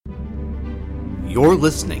You're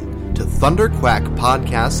listening to Thunderquack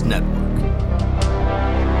Podcast Network.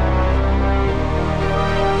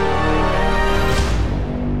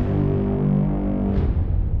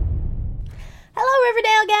 Hello,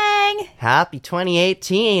 Riverdale gang! Happy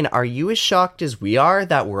 2018. Are you as shocked as we are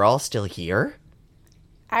that we're all still here?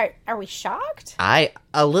 Are we shocked? A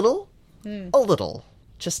little. A little.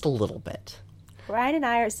 Just a little bit. Ryan and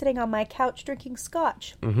I are sitting on my couch drinking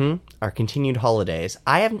scotch. Our continued holidays.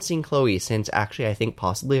 I haven't seen Chloe since actually I think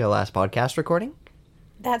possibly our last podcast recording.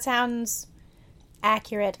 That sounds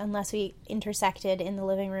accurate unless we intersected in the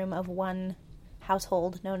living room of one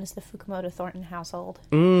household known as the Fukumoto Thornton household.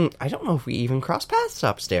 I don't know if we even crossed paths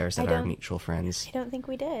upstairs at our mutual friends. I don't think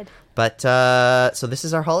we did. But, so this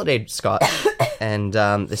is our holiday scotch. And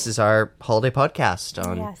this is our holiday podcast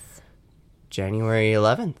on January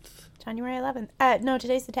 11th. January 11th. No,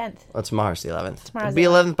 today's the 10th. Well, tomorrow's the 11th. Tomorrow's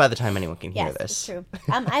It'll be 11th by the time anyone can hear this. Yes, true.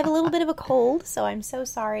 I have a little bit of a cold, so I'm so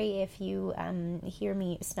sorry if you hear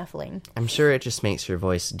me snuffling. I'm sure it just makes your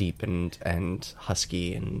voice deep and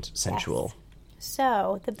husky and sensual. Yes.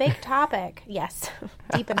 So, the big topic, yes,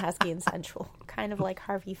 deep and husky and sensual. Kind of like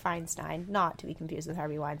Harvey Feinstein, not to be confused with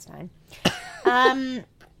Harvey Weinstein.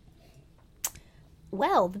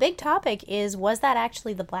 Well, the big topic is, was that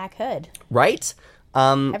actually the Black Hood? Right?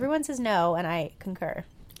 Everyone says no, and I concur.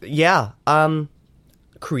 Yeah.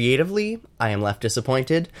 Creatively, I am left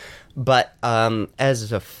disappointed. But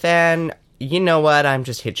as a fan, you know what? I'm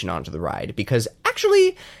just hitching onto the ride. Because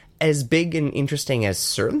actually, as big and interesting as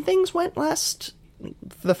certain things went for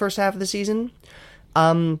the first half of the season,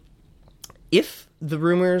 if the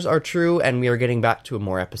rumors are true and we are getting back to a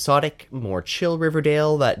more episodic, more chill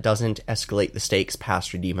Riverdale that doesn't escalate the stakes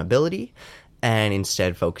past redeemability, and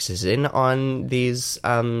instead focuses in on these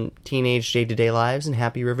teenage day-to-day lives in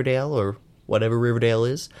happy Riverdale, or whatever Riverdale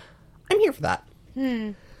is, I'm here for that.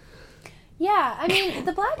 Yeah, I mean,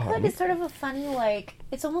 the Black Hood is sort of a funny,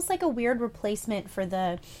 it's almost like a weird replacement for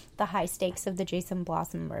the high stakes of the Jason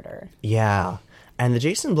Blossom murder. Yeah, and the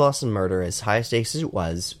Jason Blossom murder, as high stakes as it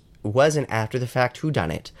was an after-the-fact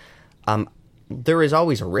whodunit. There is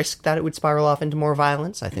always a risk that it would spiral off into more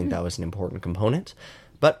violence. I think that was an important component.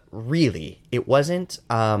 But really, it wasn't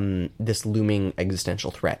this looming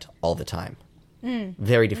existential threat all the time.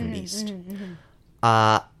 Very different beast.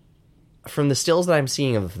 From the stills that I'm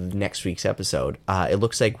seeing of next week's episode, it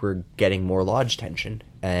looks like we're getting more lodge tension,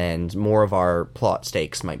 and more of our plot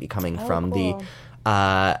stakes might be coming from the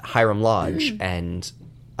Hiram Lodge and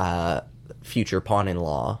future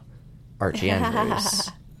pawn-in-law, Archie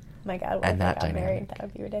Andrews. My God, what if they got married? That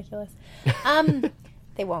would be ridiculous.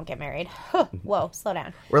 They won't get married. Whoa, slow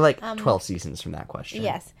down. We're like 12 seasons from that question.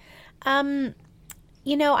 Yes. I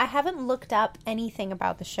haven't looked up anything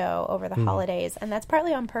about the show over the holidays, and that's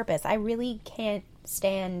partly on purpose. I really can't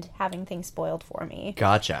stand having things spoiled for me.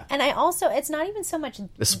 Gotcha. And I also, it's not even so much...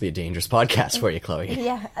 This will be a dangerous podcast for you, Chloe.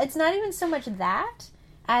 Yeah, it's not even so much that,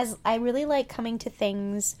 as I really like coming to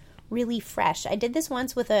things really fresh. I did this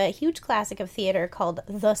once with a huge classic of theater called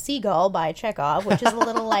The Seagull by Chekhov, which is a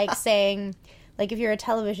little like saying... Like, if you're a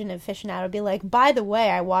television aficionado, it'd be like, by the way,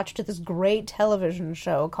 I watched this great television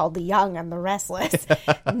show called The Young and the Restless.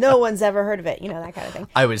 No one's ever heard of it. That kind of thing.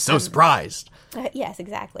 I was so surprised. Yes,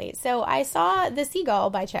 exactly. So I saw The Seagull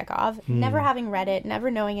by Chekhov, never having read it, never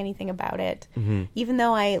knowing anything about it, even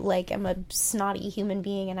though I, am a snotty human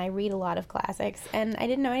being and I read a lot of classics, and I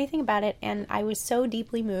didn't know anything about it, and I was so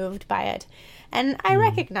deeply moved by it. And I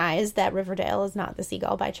recognize that Riverdale is not The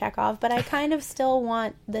Seagull by Chekhov, but I kind of still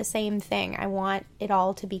want the same thing. I want it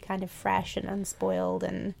all to be kind of fresh and unspoiled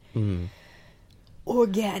and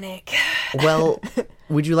organic. Well,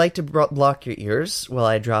 would you like to block your ears while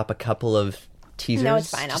I drop a couple of teasers? No,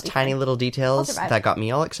 it's fine. Just tiny little details that got me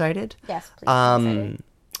all excited. Yes, please.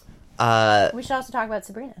 We should also talk about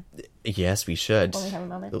Sabrina. Yes, we should. When we have a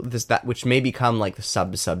moment. Which may become like the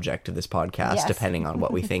sub-subject of this podcast, depending on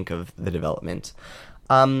what we think of the development.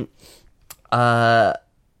 There's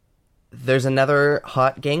another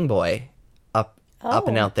hot gang boy up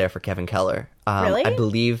and out there for Kevin Keller. Really? I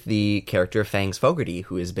believe the character of Fangs Fogarty,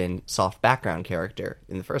 who has been soft background character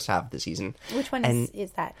in the first half of the season. Which one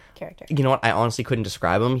is that character? You know what? I honestly couldn't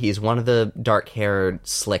describe him. He's one of the dark-haired,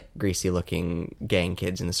 slick, greasy-looking gang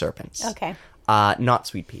kids in The Serpents. Okay. Not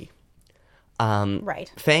Sweet Pea.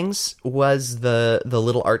 Right. Fangs was the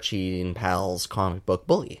little Archie and Pal's comic book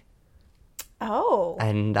bully. Oh.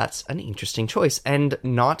 And that's an interesting choice, and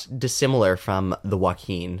not dissimilar from the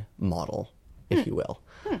Joaquin model, if you will.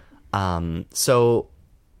 So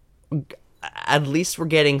at least we're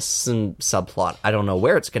getting some subplot. I don't know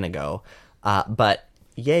where it's going to go, but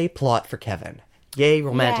yay plot for Kevin. Yay,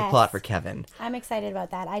 romantic Yes. plot for Kevin. I'm excited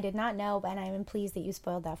about that. I did not know, and I'm pleased that you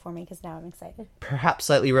spoiled that for me because now I'm excited. Perhaps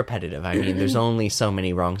slightly repetitive. I mean, there's only so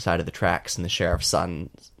many wrong side of the tracks in the sheriff's son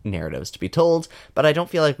narratives to be told, but I don't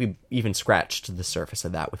feel like we even scratched the surface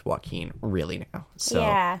of that with Joaquin really now. So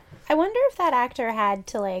Yeah. I wonder if that actor had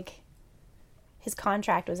to, like, his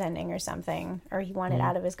contract was ending or something, or he wanted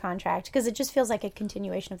out of his contract, because it just feels like a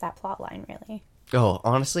continuation of that plot line, really. Oh,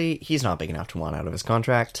 honestly, he's not big enough to want out of his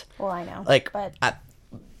contract. Well, I know. Like, but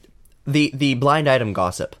the blind item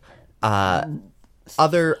gossip,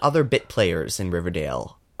 other bit players in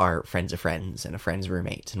Riverdale are friends of friends and a friend's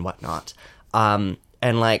roommate and whatnot. And,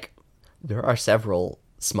 like, there are several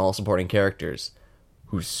small supporting characters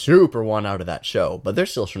who super want out of that show, but they're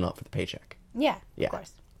still showing up for the paycheck. yeah, Yeah. of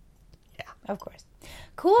course. Yeah. Of course.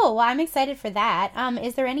 Cool. Well, I'm excited for that.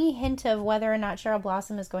 Is there any hint of whether or not Cheryl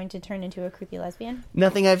Blossom is going to turn into a creepy lesbian?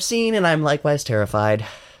 Nothing I've seen, and I'm likewise terrified.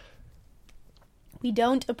 We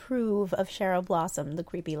don't approve of Cheryl Blossom, the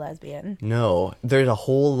creepy lesbian. No, there's a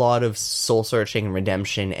whole lot of soul-searching and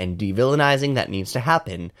redemption and de-villainizing that needs to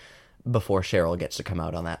happen before Cheryl gets to come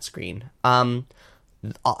out on that screen.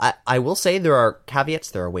 I will say there are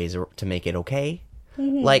caveats, there are ways to make it okay.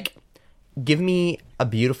 Mm-hmm. Like, give me a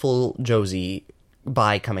beautiful Josie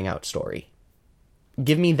by coming out story.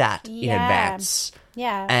 Give me that in Yeah. advance.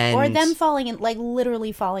 Yeah. And- or them falling in, like,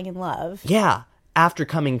 literally falling in love. Yeah, after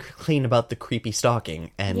coming clean about the creepy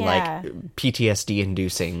stalking and, Yeah. like,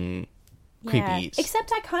 PTSD-inducing creepies.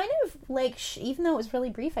 Except I kind of, like, even though it was really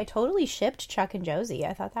brief, I totally shipped Chuck and Josie.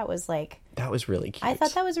 I thought that was, like... That was really cute. I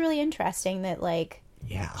thought that was really interesting that, like,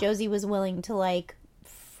 Yeah. Josie was willing to, like,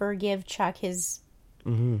 forgive Chuck his...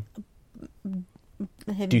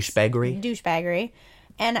 Douchebaggery.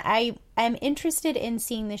 And I am interested in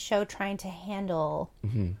seeing the show trying to handle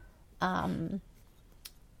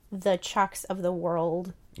the Chucks of the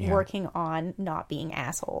world working on not being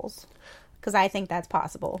assholes. Because I think that's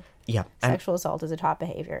possible. Yeah. And Sexual assault is a top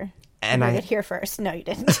behavior. And You heard I- it here first. No, you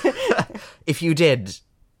didn't. if you did,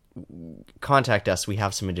 contact us. We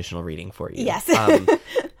have some additional reading for you. Yes.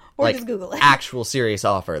 Or like, just Google it. actual serious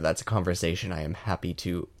offer. That's a conversation I am happy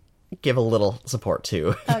to give a little support to.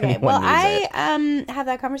 if Okay, anyone well, needs it. I have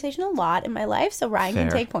that conversation a lot in my life, so Ryan can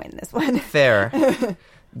Fair. take point in this one. Fair.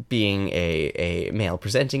 Being a male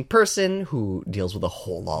presenting person who deals with a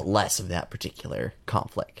whole lot less of that particular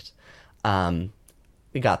conflict.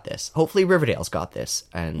 We got this. Hopefully Riverdale's got this.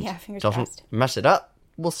 And Yeah, fingers doesn't crossed. mess it up.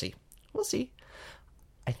 We'll see.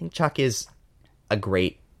 I think Chuck is a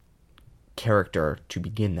great character to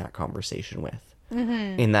begin that conversation with.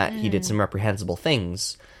 In that he did some reprehensible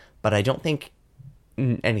things, but I don't think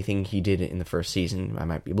anything he did in the first season, I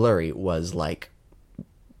might be blurry, was like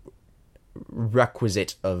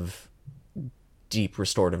requisite of deep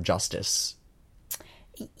restorative justice.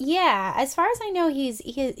 Yeah, as far as I know,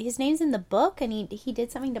 his name's in the book, and he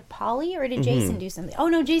did something to Polly, or did Jason do something? Oh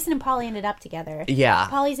no, Jason and Polly ended up together. Yeah.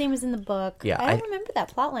 Polly's name was in the book. Yeah, I don't remember that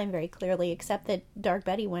plot line very clearly, except that Dark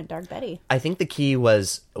Betty went Dark Betty. I think the key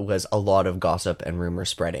was a lot of gossip and rumor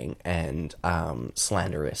spreading and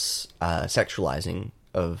slanderous sexualizing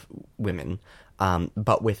of women,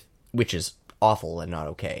 but which is awful and not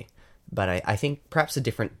okay. But I think perhaps a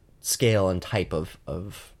different scale and type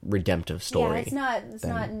of redemptive story. Yeah, it's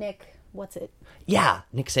not Nick. What's it? Yeah,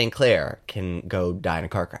 Nick St. Clair can go die in a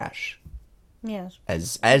car crash, Yes.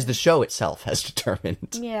 as the show itself has determined.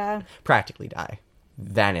 Yeah. Practically die,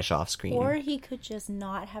 vanish off screen. Or he could just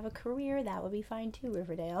not have a career. That would be fine too,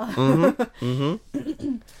 Riverdale.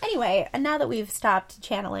 Anyway, and now that we've stopped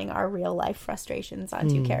channeling our real life frustrations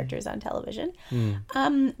onto characters on television,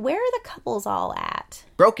 where are the couples all at?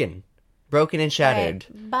 broken and shattered.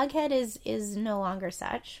 Right. Bughead is no longer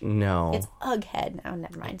such. No, It's Ughead now.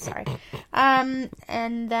 Never mind. Sorry. And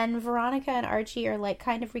then Veronica and Archie are like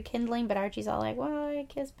kind of rekindling, but Archie's all like, "Well, I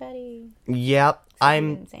kissed Betty." yep. He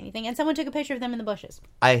didn't say anything, and someone took a picture of them in the bushes.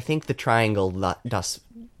 I think the triangle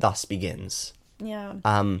thus begins. Yeah.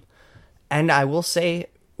 And I will say,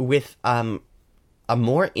 with a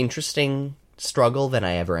more interesting struggle than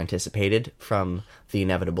I ever anticipated from the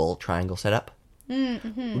inevitable triangle setup.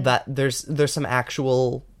 That there's some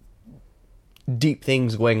actual deep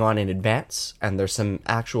things going on in advance, and there's some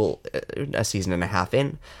actual a season and a half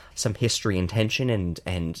in, some history and tension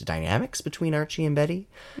and dynamics between Archie and Betty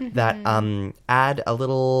that add a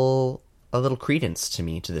little credence to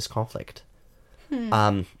me to this conflict.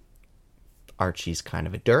 Archie's kind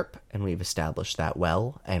of a derp, and we've established that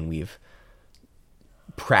well, and we've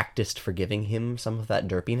practiced forgiving him some of that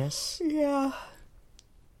derpiness.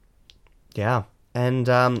 Yeah. And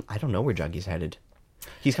I don't know where Juggy's headed.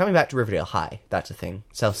 He's coming back to Riverdale High. That's a thing.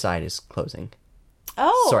 South Side is closing.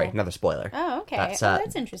 Oh. Sorry, another spoiler. Oh, okay. That's,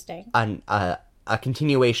 That's interesting. A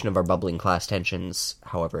continuation of our bubbling class tensions,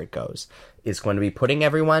 however it goes, is going to be putting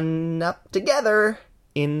everyone up together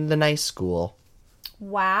in the nice school.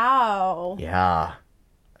 Wow. Yeah.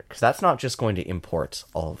 Because that's not just going to import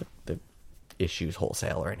all the issues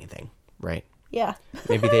wholesale or anything, right? Yeah.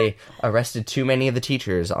 Maybe they arrested too many of the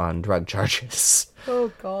teachers on drug charges.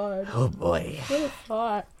 Oh, God. Oh, boy. What a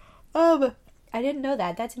thought. I didn't know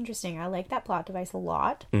that. That's interesting. I like that plot device a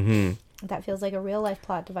lot. Mm-hmm. That feels like a real-life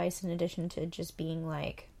plot device in addition to just being,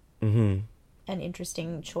 like, Mm-hmm. an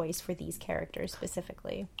interesting choice for these characters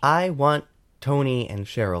specifically. I want Tony and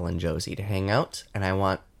Cheryl and Josie to hang out, and I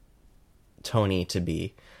want Tony to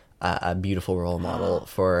be a beautiful role model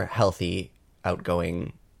for healthy,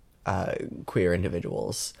 outgoing, queer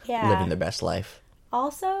individuals living their best life.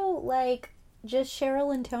 Also, like, just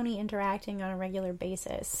Cheryl and Tony interacting on a regular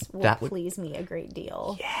basis would please me a great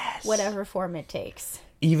deal. Yes. Whatever form it takes.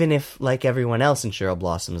 Even if, like everyone else in Cheryl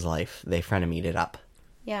Blossom's life, they frenemied it up.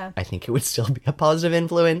 Yeah. I think it would still be a positive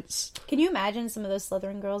influence. Can you imagine some of those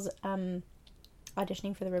Slytherin girls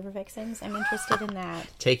auditioning for the River Vixens? I'm interested in that.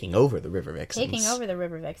 Taking over the River Vixens. Taking over the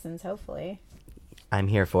River Vixens, hopefully. I'm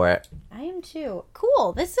here for it. I am too.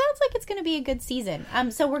 Cool. This sounds like it's going to be a good season.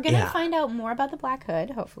 So we're going to find out more about the Black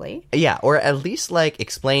Hood, hopefully. Yeah, or at least, like,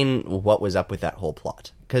 explain what was up with that whole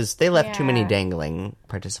plot. Because they left too many dangling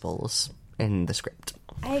participles in the script.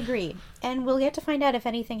 I agree. And we'll get to find out if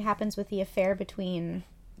anything happens with the affair between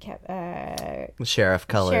Sheriff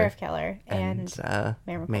Keller and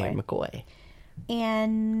Mayor McCoy.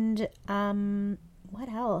 And what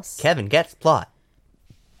else? Kevin gets plot.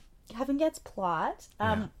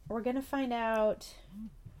 We're going to find out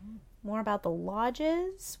more about the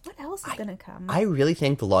lodges. What else is going to come? I really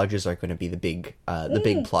think the lodges are going to be the big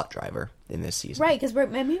plot driver in this season. Right, because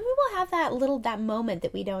maybe we will have that moment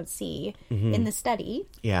that we don't see in the study.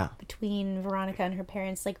 Yeah. Between Veronica and her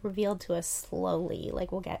parents, like, revealed to us slowly.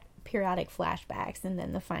 Like, we'll get periodic flashbacks and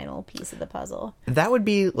then the final piece of the puzzle. That would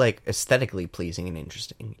be, like, aesthetically pleasing and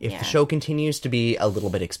interesting. If the show continues to be a little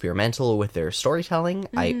bit experimental with their storytelling,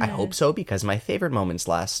 I hope so, because my favorite moments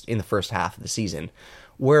in the first half of the season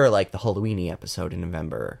were, like, the Halloween-y episode in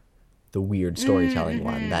November, the weird storytelling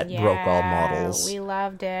one that broke all models. We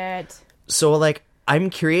loved it. So, like,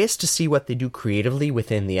 I'm curious to see what they do creatively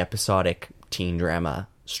within the episodic teen drama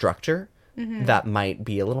structure that might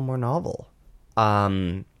be a little more novel.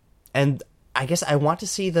 And I guess I want to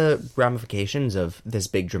see the ramifications of this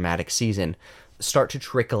big dramatic season start to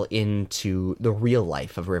trickle into the real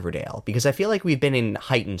life of Riverdale, because I feel like we've been in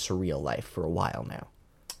heightened surreal life for a while now.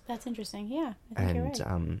 That's interesting. Yeah, I think you're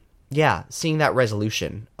right. Seeing that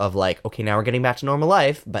resolution of, like, okay, now we're getting back to normal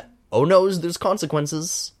life, but oh no, there's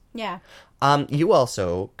consequences. Yeah. You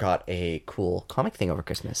also got a cool comic thing over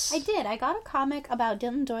Christmas. I did. I got a comic about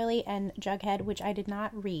Dylan Doyley and Jughead, which I did not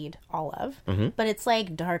read all of. But it's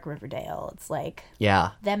like dark Riverdale. It's like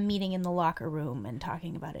them meeting in the locker room and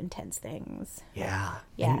talking about intense things. Yeah.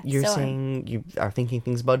 Yeah. And you're saying you are thinking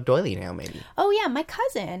things about Doyley now, maybe. Oh, yeah. My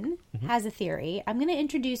cousin has a theory. I'm going to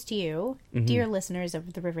introduce to you, dear listeners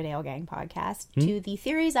of the Riverdale Gang podcast, to the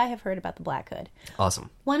theories I have heard about the Black Hood. Awesome.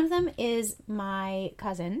 One of them is my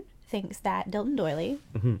cousin thinks that Dilton Doyley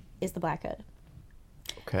is the Black Hood.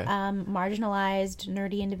 Okay. Marginalized,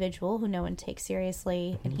 nerdy individual who no one takes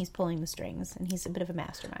seriously, and he's pulling the strings, and he's a bit of a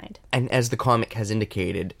mastermind. And as the comic has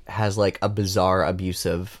indicated, has, like, a bizarre,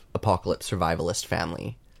 abusive, apocalypse survivalist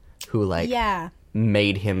family who, like,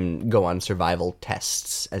 made him go on survival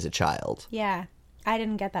tests as a child. Yeah. I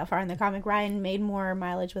didn't get that far in the comic. Ryan made more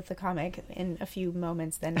mileage with the comic in a few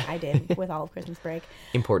moments than I did with all of Christmas break.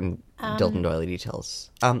 Important Dilton Doyley details.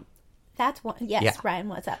 That's one. Yes, Ryan,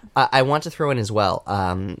 what's up? I want to throw in as well,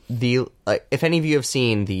 if any of you have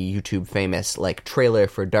seen the YouTube famous, like, trailer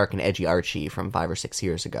for Dark and Edgy Archie from 5 or 6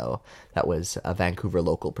 years ago, that was a Vancouver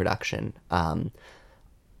local production.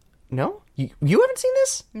 No? You haven't seen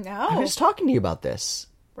this? No. I was talking to you about this.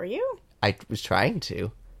 Were you? I was trying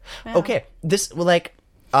to. Oh. Okay, this, like,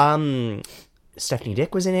 Stephanie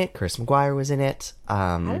Dick was in it, Kirsten McGuire was in it.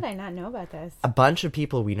 How did I not know about this? A bunch of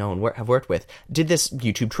people we know and have worked with did this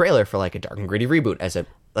YouTube trailer for, like, a Dark and Gritty reboot as a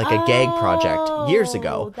gag project years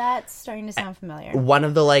ago. That's starting to sound familiar. One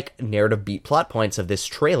of the, like, narrative beat plot points of this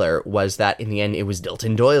trailer was that in the end it was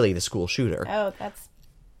Dilton Doyley, the school shooter. Oh, that's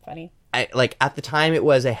funny. At the time it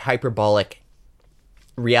was a hyperbolic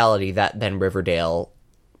reality that then Riverdale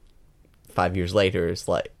 5 years later is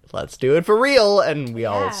like, let's do it for real, and we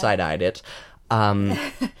all side-eyed it. Wow.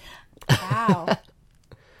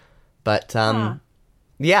 But that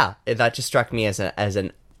just struck me as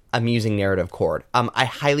an amusing narrative chord. I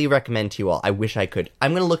highly recommend to you all. I wish I could.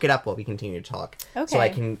 I'm going to look it up while we continue to talk. Okay. So I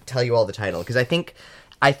can tell you all the title. Because I think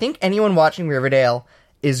anyone watching Riverdale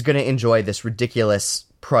is going to enjoy this ridiculous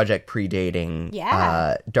project predating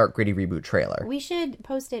dark gritty reboot trailer. We should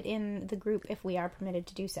post it in the group if we are permitted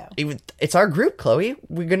to do so. It's our group, Chloe.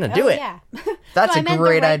 We're going to do it. Yeah. That's no, a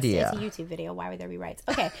great idea. It's a YouTube video. Why would there be rights?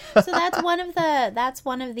 Okay. So that's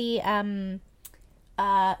one of the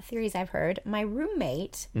theories I've heard. My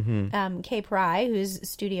roommate, Kay Pry, whose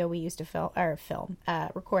studio we used to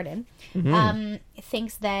record in,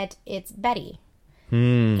 thinks that it's Betty.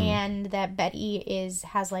 And that Betty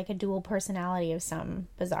has like a dual personality of some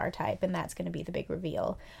bizarre type, and that's going to be the big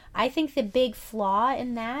reveal. I think the big flaw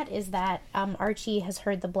in that is that Archie has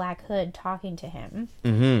heard the Black Hood talking to him,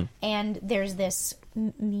 and there's this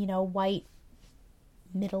white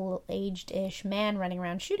middle-aged-ish man running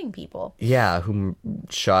around shooting people. Yeah, who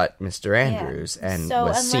shot Mr. Andrews and so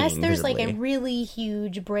was unless seen there's visibly. like a really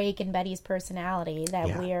huge break in Betty's personality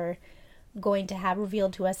that we're going to have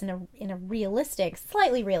revealed to us in a realistic,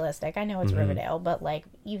 slightly realistic. I know it's Riverdale, but like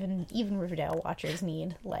even Riverdale watchers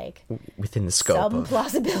need like within the scope some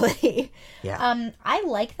plausibility. Yeah. I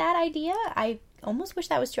like that idea. I almost wish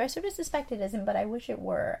that was true. I sort of suspect it isn't, but I wish it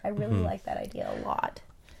were. I really like that idea a lot.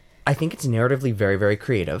 I think it's narratively very, very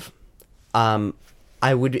creative.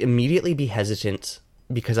 I would immediately be hesitant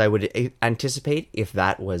because I would anticipate, if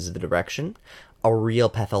that was the direction, a real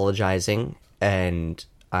pathologizing and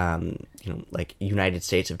like United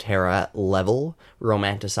States of Terra level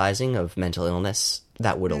romanticizing of mental illness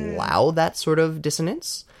that would allow that sort of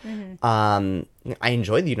dissonance. I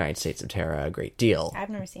enjoy the United States of Terra a great deal. I've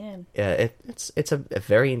never seen it. It's a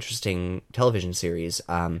very interesting television series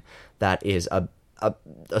that is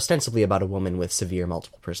ostensibly about a woman with severe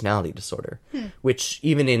multiple personality disorder, which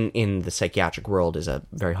even in the psychiatric world is a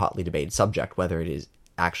very hotly debated subject, whether it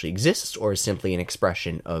actually exists or is simply an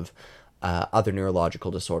expression of other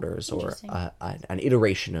neurological disorders or an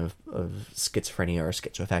iteration of schizophrenia or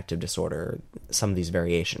schizoaffective disorder, some of these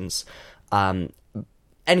variations.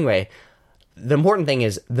 Anyway, the important thing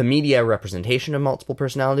is the media representation of multiple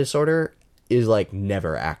personality disorder is like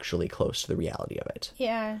never actually close to the reality of it.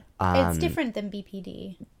 Yeah. It's different than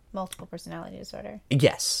BPD, multiple personality disorder.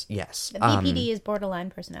 Yes. The BPD is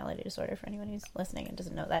borderline personality disorder for anyone who's listening and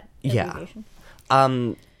doesn't know that abbreviation.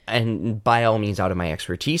 And by all means, out of my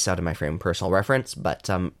expertise, out of my frame of personal reference, but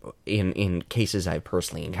in cases I've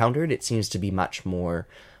personally encountered, it seems to be much more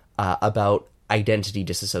about identity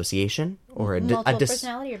disassother or multiple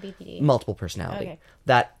personality or BPD? Multiple personality. Okay.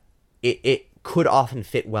 That it could often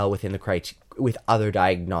fit well within the with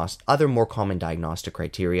other more common diagnostic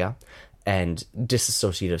criteria and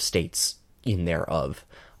dissociative states in thereof.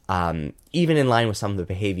 Even in line with some of the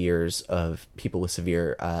behaviors of people with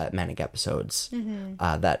severe manic episodes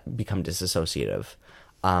that become dissociative.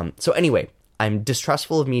 So anyway, I'm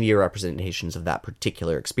distrustful of media representations of that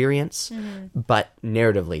particular experience, but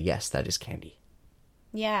narratively, yes, that is candy.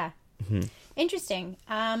 Yeah. Interesting.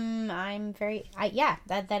 I'm very...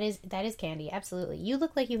 that is candy, absolutely. You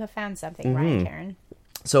look like you have found something, Ryan Karen.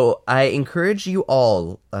 So I encourage you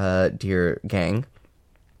all, dear gang,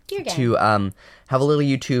 to have a little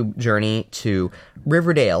YouTube journey to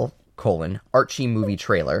Riverdale, Archie movie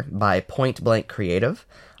trailer by Point Blank Creative.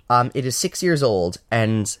 It is 6 years old,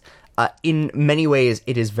 and in many ways,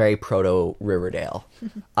 it is very proto-Riverdale.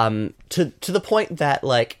 To the point that,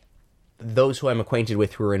 like, those who I'm acquainted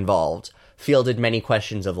with who are involved fielded many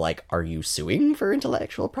questions of, like, are you suing for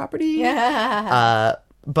intellectual property? Yeah.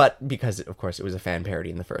 But because, of course, it was a fan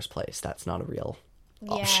parody in the first place, that's not a real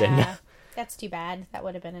option. Yeah. That's too bad. That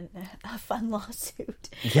would have been a fun lawsuit.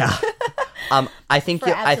 Yeah. I think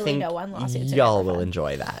no one lawsuits y'all will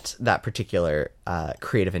enjoy that particular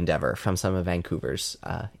creative endeavor from some of Vancouver's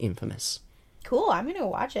infamous. Cool. I'm going to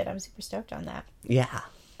watch it. I'm super stoked on that. Yeah.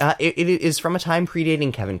 It is from a time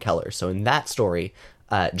predating Kevin Keller. So in that story,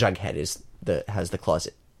 Jughead has the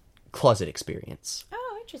closet experience.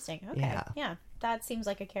 Oh, interesting. Okay. Yeah. That seems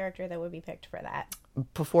like a character that would be picked for that.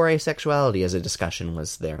 Before asexuality as a discussion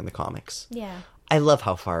was there in the comics. Yeah. I love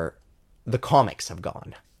how far the comics have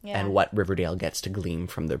gone. Yeah. And what Riverdale gets to glean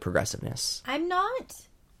from their progressiveness. I'm not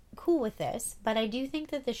cool with this, but I do think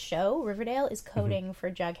that the show, Riverdale, is coding for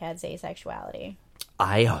Jughead's asexuality.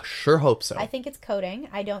 I sure hope so. I think it's coding.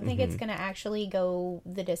 I don't think it's going to actually go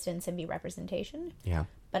the distance and be representation. Yeah.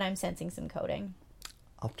 But I'm sensing some coding.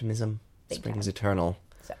 Optimism springs time. eternal.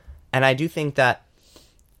 So. And I do think that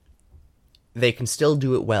they can still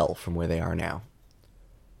do it well from where they are now.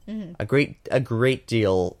 A great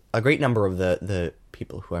number of the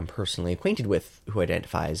people who I'm personally acquainted with who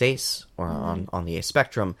identify as ace or on the ace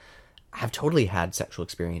spectrum have totally had sexual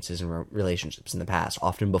experiences and relationships in the past,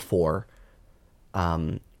 often before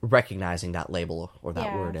recognizing that label or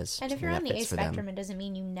that word as and if you're on the A spectrum, it doesn't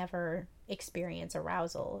mean you never experience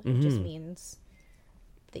arousal. It just means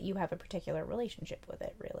that you have a particular relationship with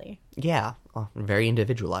it, really. Yeah, very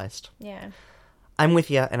individualized. Yeah. I'm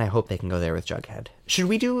with you, and I hope they can go there with Jughead. Should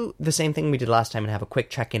we do the same thing we did last time and have a quick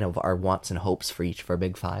check-in of our wants and hopes for each of our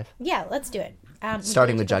big five? Yeah, let's do it.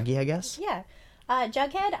 Starting with Juggy, I guess? Yeah.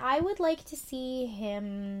 Jughead, I would like to see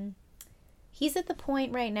him... He's at the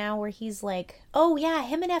point right now where he's like, oh, yeah,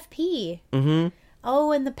 him and FP. Mm-hmm.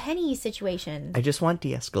 Oh, and the Penny situation. I just want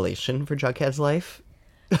de-escalation for Jughead's life.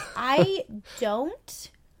 I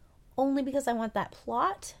don't, only because I want that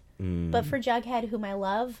plot. But for Jughead, whom I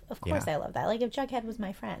love, of course I love that. Like, if Jughead was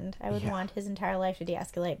my friend, I would want his entire life to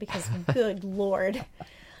de-escalate because, good Lord.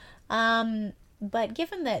 But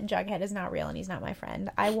given that Jughead is not real and he's not my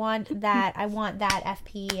friend, I want that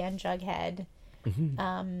FP and Jughead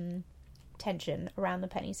tension around the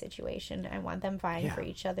Penny situation. I want them vying for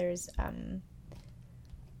each other's,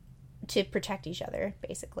 to protect each other,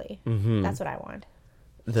 basically. That's what I want.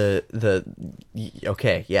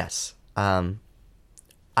 Okay, yes.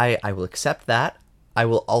 I will accept that. I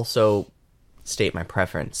will also state my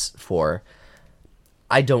preference for...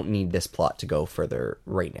 I don't need this plot to go further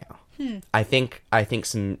right now. I think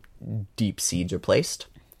some deep seeds are placed,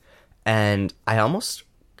 and I almost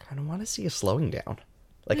kind of want to see a slowing down.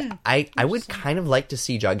 Like, I would kind of like to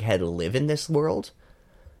see Jughead live in this world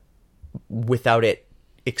without it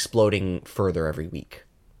exploding further every week.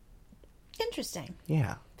 Interesting.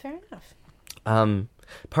 Yeah. Fair enough.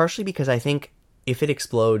 Partially because I think if it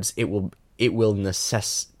explodes, it will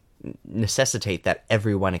necessitate that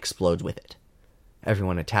everyone explodes with it.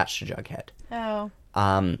 Everyone attached to Jughead. Oh.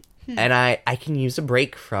 And I can use a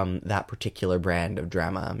break from that particular brand of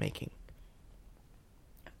drama I'm making.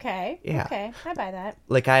 Okay. Yeah. Okay. I buy that.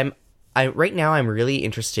 Like right now I'm really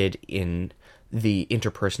interested in the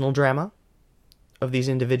interpersonal drama of these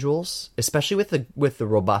individuals, especially with the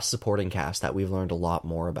robust supporting cast that we've learned a lot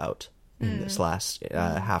more about in this last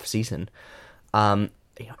half season. I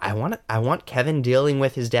want Kevin dealing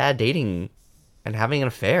with his dad dating and having an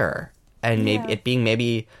affair, and maybe it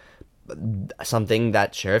being something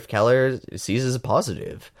that Sheriff Keller sees as a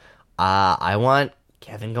positive. I want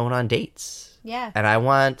Kevin going on dates. Yeah. And I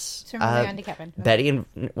want So we're moving on to Kevin. Betty and...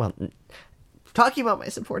 Well, talking about my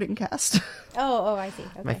supporting cast. Oh, I see.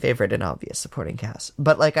 Okay. My favorite and obvious supporting cast.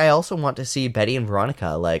 But, like, I also want to see Betty and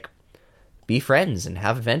Veronica, like, be friends and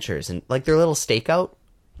have adventures. And, like, their little stakeout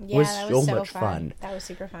was so much fun. That was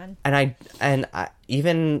super fun. And I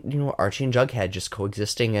even, Archie and Jughead just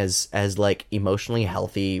coexisting as like emotionally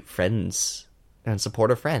healthy friends and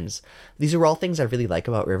supportive friends. These are all things I really like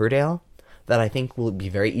about Riverdale that I think will be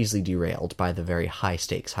very easily derailed by the very high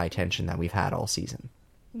stakes, high tension that we've had all season.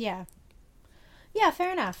 Yeah. Yeah,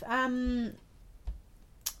 fair enough.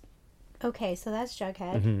 Okay, so that's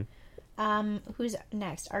Jughead. Who's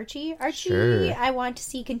next? Archie? Archie, Sure. I want to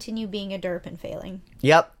see continue being a derp and failing.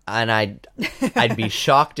 Yep, and I'd be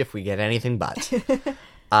shocked if we get anything but.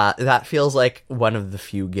 That feels like one of the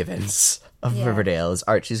few givens of Riverdale is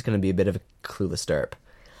Archie's going to be a bit of a clueless derp.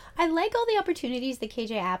 I like all the opportunities that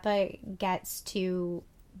KJ Apa gets to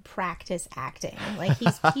practice acting. Like,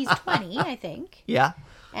 he's 20, I think. Yeah.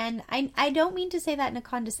 And I don't mean to say that in a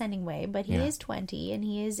condescending way, but he is 20 and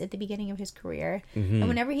he is at the beginning of his career. And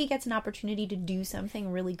whenever he gets an opportunity to do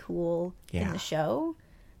something really cool in the show,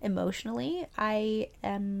 emotionally, I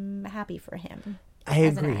am happy for him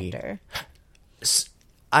as an actor.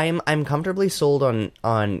 I'm comfortably sold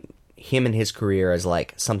on him and his career as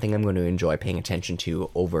like something I'm going to enjoy paying attention to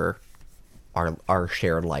over our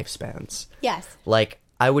shared lifespans. Yes. Like,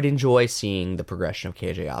 I would enjoy seeing the progression of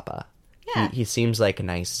KJ Apa. Yeah. He seems like a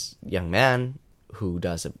nice young man who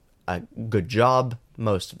does a good job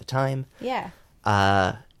most of the time. Yeah.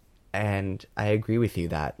 And I agree with you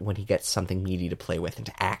that when he gets something meaty to play with and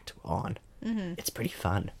to act on, it's pretty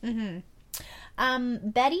fun.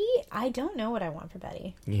 Betty, I don't know what I want for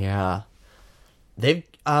Betty. Yeah. They've,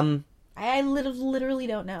 I literally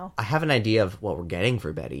don't know. I have an idea of what we're getting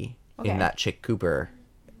for Betty Okay. in that Chick Cooper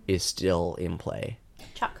is still in play.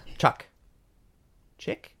 Chuck. Chuck?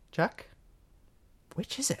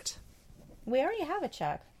 Which is it? We already have a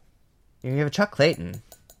Chuck. You have a Chuck Clayton.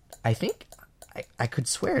 I think I could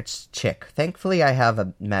swear it's Chick. Thankfully, I have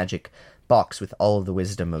a magic box with all of the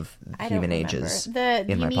wisdom of human ages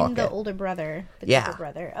in my pocket. The older brother? The Cooper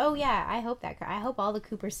brother. Oh yeah, I hope all the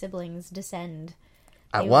Cooper siblings descend.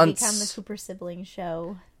 At They once. become the Cooper sibling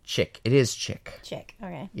show. Chick. It is Chick. Chick.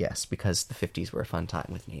 Okay. Yes, because the 50s were a fun time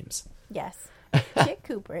with names. Yes. Chick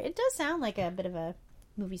Cooper. It does sound like a bit of a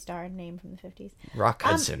movie star name from the 50s. Rock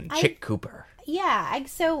Hudson, Chick Cooper. Yeah,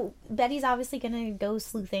 so Betty's obviously going to go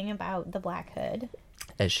sleuthing about the Black Hood.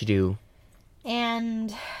 As she do.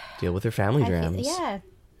 And... deal with her family dramas. Yeah,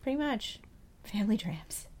 pretty much. Family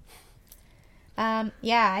dramas.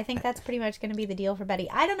 Yeah, I think that's pretty much going to be the deal for Betty.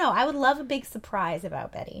 I don't know. I would love a big surprise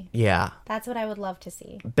about Betty. Yeah. That's what I would love to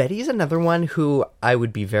see. Betty's another one who I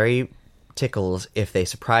would be very tickled if they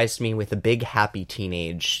surprised me with a big, happy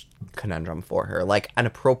teenage conundrum for her. Like an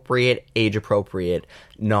appropriate, age-appropriate,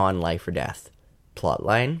 non-life or death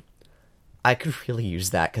plotline. I could really use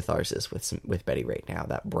that catharsis with Betty right now,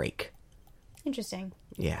 that break. Interesting.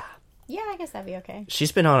 Yeah. Yeah, I guess that'd be okay.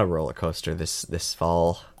 She's been on a roller coaster this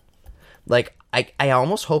fall. Like, I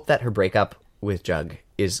almost hope that her breakup with Jug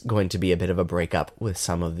is going to be a bit of a breakup with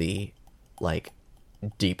some of the, like,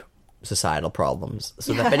 deep societal problems.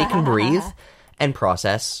 So that Betty can breathe and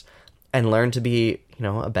process and learn to be, you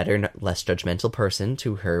know, a better, less judgmental person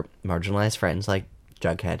to her marginalized friends like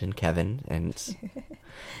Jughead and Kevin.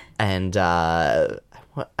 And I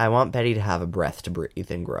want Betty to have a breath to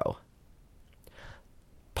breathe and grow.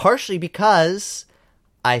 Partially because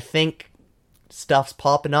I think stuff's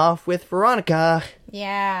popping off with Veronica.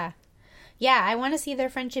 Yeah. Yeah, I want to see their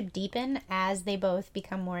friendship deepen as they both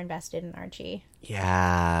become more invested in Archie.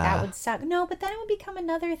 Yeah. That would suck. No, but then it would become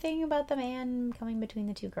another thing about the man coming between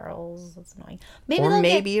the two girls. That's annoying.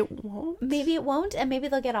 Maybe it won't. Maybe it won't, and maybe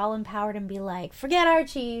they'll get all empowered and be like, forget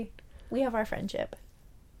Archie. We have our friendship.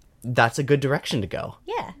 That's a good direction to go.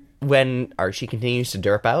 Yeah. When Archie continues to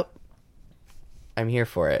derp out, I'm here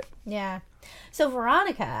for it. Yeah. So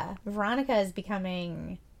Veronica is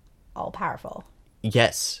becoming all-powerful.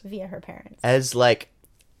 Yes. Via her parents. As, like,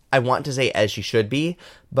 I want to say as she should be,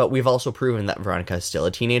 but we've also proven that Veronica is still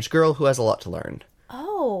a teenage girl who has a lot to learn.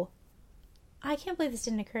 Oh. I can't believe this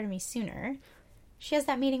didn't occur to me sooner. She has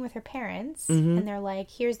that meeting with her parents, Mm-hmm. and they're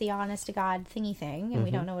like, here's the honest-to-God thingy thing, and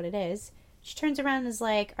we don't know what it is. She turns around and is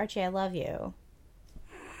like, Archie, I love you.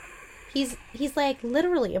 He's like,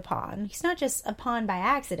 literally a pawn. He's not just a pawn by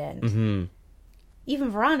accident. Mm-hmm.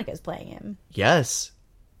 Even Veronica's playing him. Yes.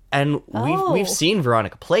 And we've seen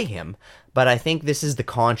Veronica play him, but I think this is the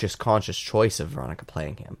conscious choice of Veronica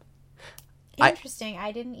playing him. Interesting.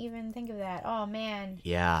 I didn't even think of that. Oh, man.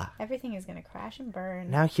 Yeah. Everything is going to crash and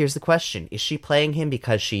burn. Now here's the question. Is she playing him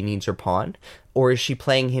because she needs her pawn? Or is she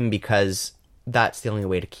playing him because that's the only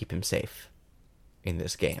way to keep him safe in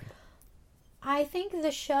this game? I think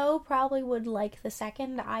the show probably would like the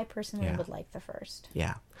second. I personally would like the first.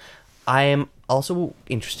 Yeah. I am also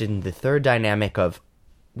interested in the third dynamic of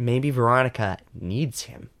maybe Veronica needs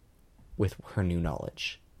him with her new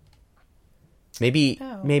knowledge. Maybe,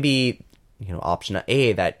 you know, option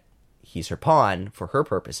A, that he's her pawn for her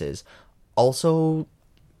purposes, also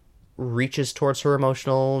reaches towards her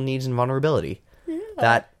emotional needs and vulnerability. Yeah.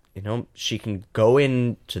 That, you know, she can go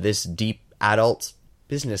into this deep adult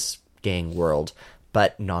business gang world,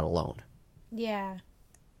 but not alone. Yeah.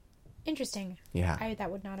 Interesting. Yeah. That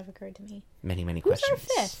would not have occurred to me. Many Who's questions. our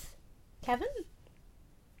fifth? Kevin?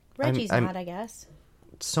 Reggie's not, I guess.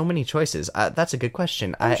 So many choices. That's a good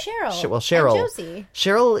question. Cheryl. Cheryl. And Josie.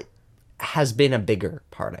 Cheryl has been a bigger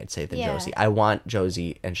part, I'd say, than Yeah. Josie. I want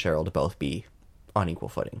Josie and Cheryl to both be on equal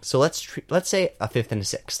footing. So let's say a fifth and a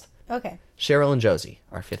sixth. Okay. Cheryl and Josie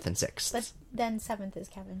are fifth and sixth. But then seventh is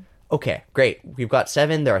Kevin. Okay, great. We've got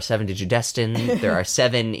 7. There are 7 Did You Destin. There are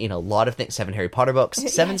 7 in a lot of things. 7 Harry Potter books.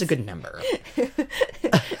 7's a good number.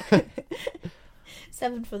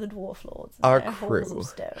 7 for the Dwarf Lords. Our Halls crew. of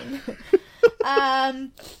Stone.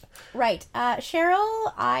 Right.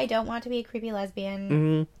 Cheryl, I don't want to be a creepy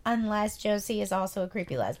lesbian unless Josie is also a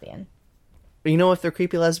creepy lesbian. You know, if they're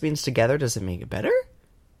creepy lesbians together, does it make it better?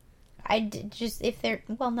 If they're,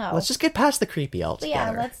 well, no. Let's just get past the creepy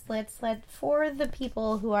altogether. Yeah, let's for the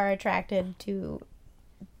people who are attracted to,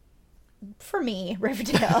 for me,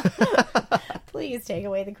 Riverdale, please take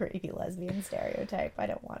away the creepy lesbian stereotype. I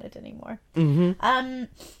don't want it anymore. Mm-hmm.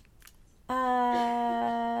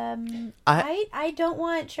 I don't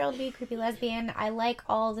want Cheryl to be a creepy lesbian. I like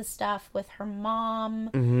all the stuff with her mom.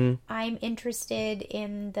 Mm-hmm. I'm interested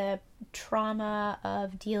in the trauma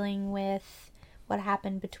of dealing with what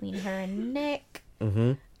happened between her and Nick.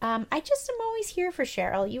 Mm-hmm. I just am always here for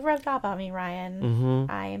Cheryl. You rubbed off on me, Ryan.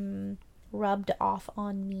 Mm-hmm. I'm rubbed off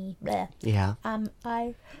on me. Blech. Yeah. I'm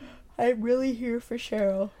really here for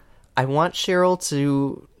Cheryl. I want Cheryl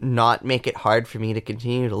to not make it hard for me to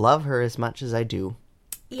continue to love her as much as I do.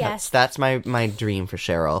 Yes. That's my dream for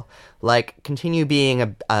Cheryl. Like, continue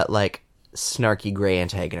being a like snarky gray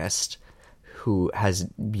antagonist who has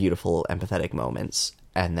beautiful empathetic moments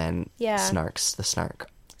and then snarks the snark.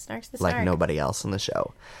 Snarks the snark. Like nobody else in the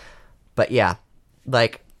show. But yeah,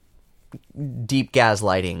 like, deep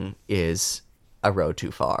gaslighting is a road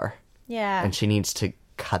too far. Yeah. And she needs to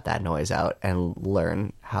cut that noise out and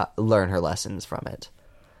learn her lessons from it.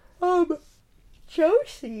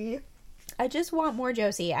 Josie. I just want more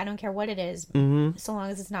Josie. I don't care what it is, so long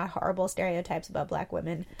as it's not horrible stereotypes about black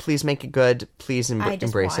women. Please make it good. Please I just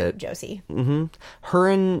embrace want it. Josie. Her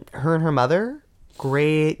and her mother,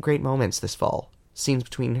 great moments this fall. Scenes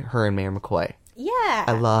between her and Mayor McCoy. Yeah.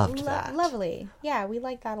 I loved that. Lovely. Yeah, we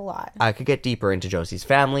like that a lot. I could get deeper into Josie's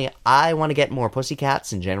family. I want to get more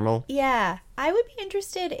pussycats in general. Yeah. I would be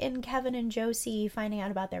interested in Kevin and Josie finding out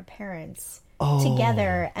about their parents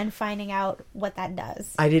together and finding out what that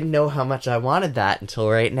does. I didn't know how much I wanted that until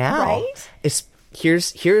right now. Right?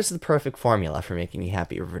 Here's the perfect formula for making me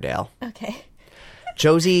happy, Riverdale. Okay.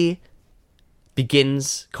 Josie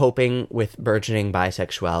begins coping with burgeoning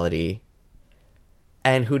bisexuality.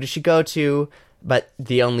 And who does she go to but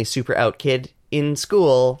the only super out kid in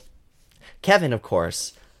school? Kevin, of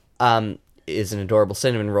course, is an adorable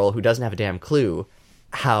cinnamon roll who doesn't have a damn clue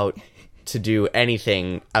how to do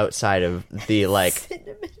anything outside of the, like,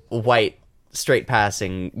 white,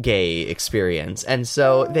 straight-passing gay experience. And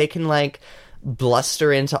so they can, like,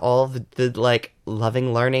 bluster into all the like,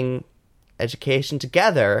 loving, learning education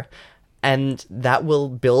together, and that will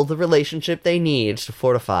build the relationship they need to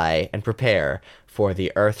fortify and prepare for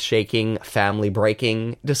the earth-shaking,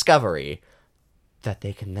 family-breaking discovery that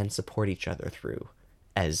they can then support each other through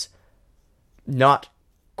as not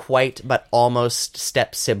quite, but almost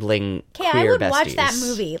step-sibling queer besties. Okay, I would watch that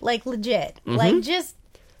movie, like, legit. Like, just...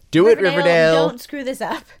 Do it, Riverdale. Don't screw this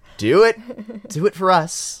up. Do it. Do it for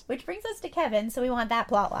us. Which brings us to Kevin, so we want that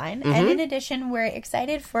plot line. And in addition, we're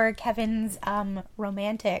excited for Kevin's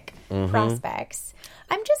romantic prospects.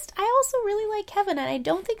 I also really like Kevin, and I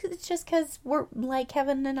don't think it's just because we're, like,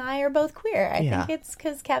 Kevin and I are both queer. I think it's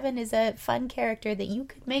because Kevin is a fun character that you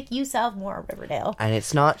could make use of more, Riverdale. And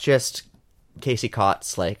it's not just Casey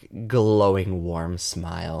Cott's, like, glowing, warm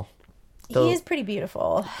smile. He is pretty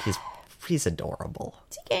beautiful. He's adorable.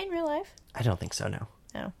 Is he gay in real life? I don't think so, no.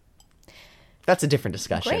 No. That's a different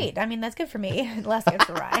discussion. Great. I mean, that's good for me. Less good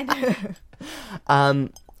for Ryan.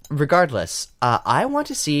 Regardless, I want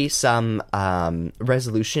to see some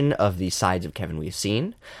resolution of the sides of Kevin we've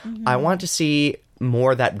seen. I want to see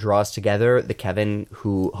more that draws together the Kevin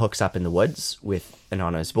who hooks up in the woods with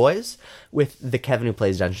Anonymous Boys, with the Kevin who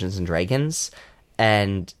plays Dungeons and Dragons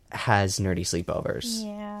and has nerdy sleepovers.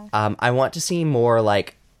 Yeah. I want to see more,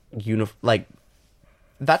 like,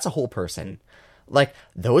 that's a whole person. Like,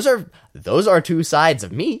 those are two sides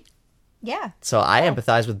of me. Yeah. So I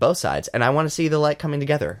empathize with both sides, and I want to see the, like, coming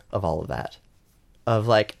together of all of that. Of,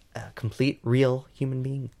 like, a complete, real human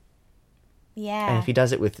being. Yeah. And if he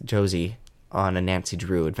does it with Josie on a Nancy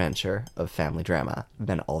Drew adventure of family drama,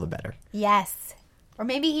 then all the better. Yes. Or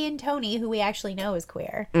maybe he and Tony, who we actually know is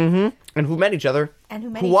queer. And who met each other. And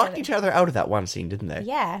who walked each other out of that one scene, didn't they?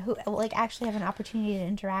 Yeah, who, like, actually have an opportunity to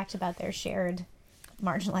interact about their shared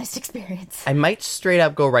marginalized experience. I might straight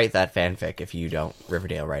up go write that fanfic if you don't,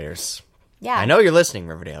 Riverdale writers. Yeah. I know you're listening,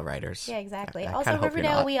 Riverdale writers. Yeah, exactly. I Also, kinda hope you're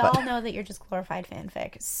Riverdale, not, we but- all know that you're just glorified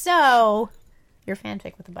fanfic. So, you're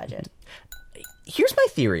fanfic with a budget. Here's my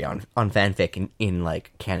theory on fanfic in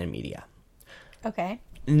like, canon media. Okay.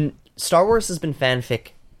 Star Wars has been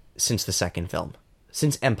fanfic since the second film.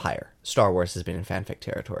 Since Empire, Star Wars has been in fanfic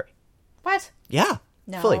territory. What? Yeah.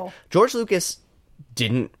 No. Fully. George Lucas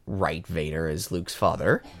didn't write Vader as Luke's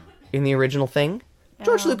father in the original thing.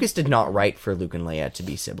 George Lucas did not write for Luke and Leia to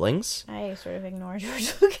be siblings. I sort of ignore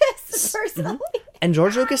George Lucas, personally. And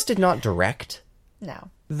George Lucas did not direct No.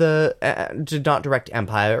 did not direct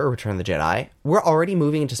Empire or Return of the Jedi. We're already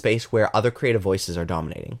moving into space where other creative voices are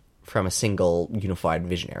dominating from a single unified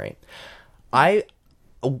visionary. I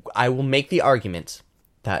will make the argument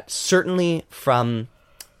that certainly from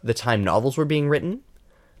the time novels were being written,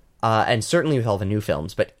 and certainly with all the new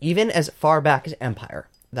films, but even as far back as Empire,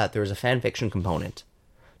 that there was a fan fiction component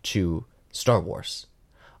to Star Wars.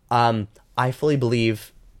 I fully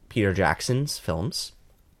believe Peter Jackson's films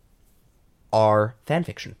are fan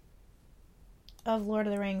fiction. Of Lord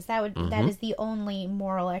of the Rings. That is the only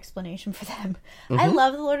moral explanation for them. I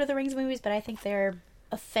love the Lord of the Rings movies, but I think they're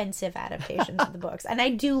offensive adaptations of the books. And I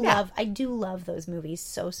do love those movies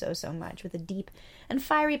so much, with a deep and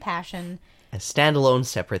fiery passion. As standalone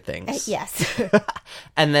separate things. Yes.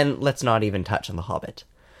 And then let's not even touch on The Hobbit.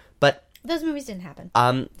 But Those movies didn't happen.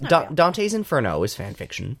 Dante's Inferno is fan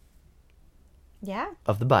fiction Yeah.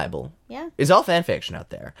 of the Bible. Yeah. Is all fan fiction out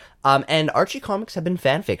there. And Archie comics have been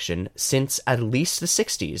fan fiction since at least the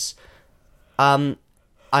 60s.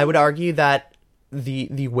 I would argue that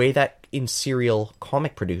the way that in serial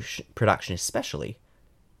comic production especially,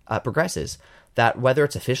 progresses, that whether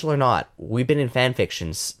it's official or not, we've been in fan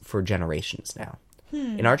fictions for generations now.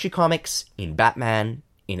 In Archie comics, in Batman,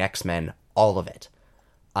 in X-Men, all of it.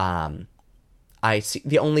 I see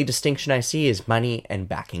the only distinction I see is money and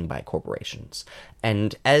backing by corporations.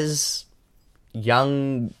 And as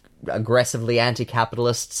young, aggressively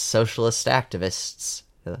anti-capitalist, socialist activists,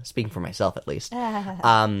 speaking for myself at least,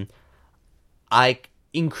 I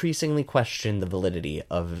increasingly question the validity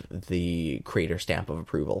of the creator stamp of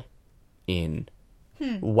approval in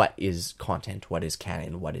what is content, what is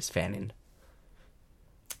canon, what is fanon.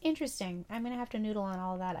 Interesting. I'm going to have to noodle on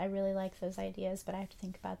all of that. I really like those ideas, but I have to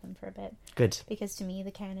think about them for a bit. Good. Because to me, the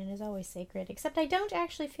canon is always sacred, except I don't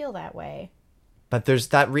actually feel that way. But there's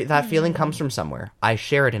that feeling comes from somewhere. I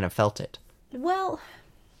share it and have felt it. Well,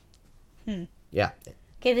 Yeah.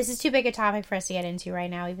 Okay, this is too big a topic for us to get into right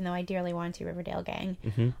now, even though I dearly want to, Riverdale gang.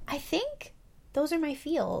 Mm-hmm. I think those are my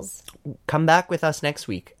feels. Come back with us next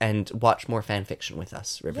week and watch more fan fiction with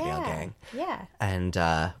us, Riverdale gang. Yeah. And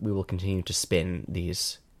we will continue to spin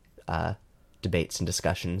these debates and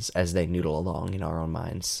discussions as they noodle along in our own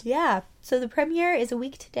minds. Yeah. So the premiere is a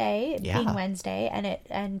week today, Yeah. being Wednesday,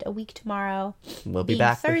 and a week tomorrow, We'll be being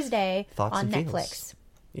back with Thursday thoughts on and feels. Netflix.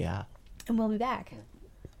 Yeah. And we'll be back.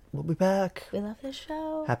 We'll be back. We love this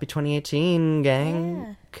show. Happy 2018, gang.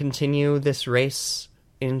 Yeah. Continue this race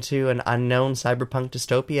into an unknown cyberpunk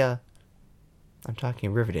dystopia. I'm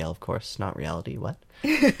talking Riverdale, of course, not reality. What?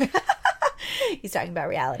 He's talking about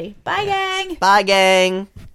reality. Bye, gang! Bye, gang!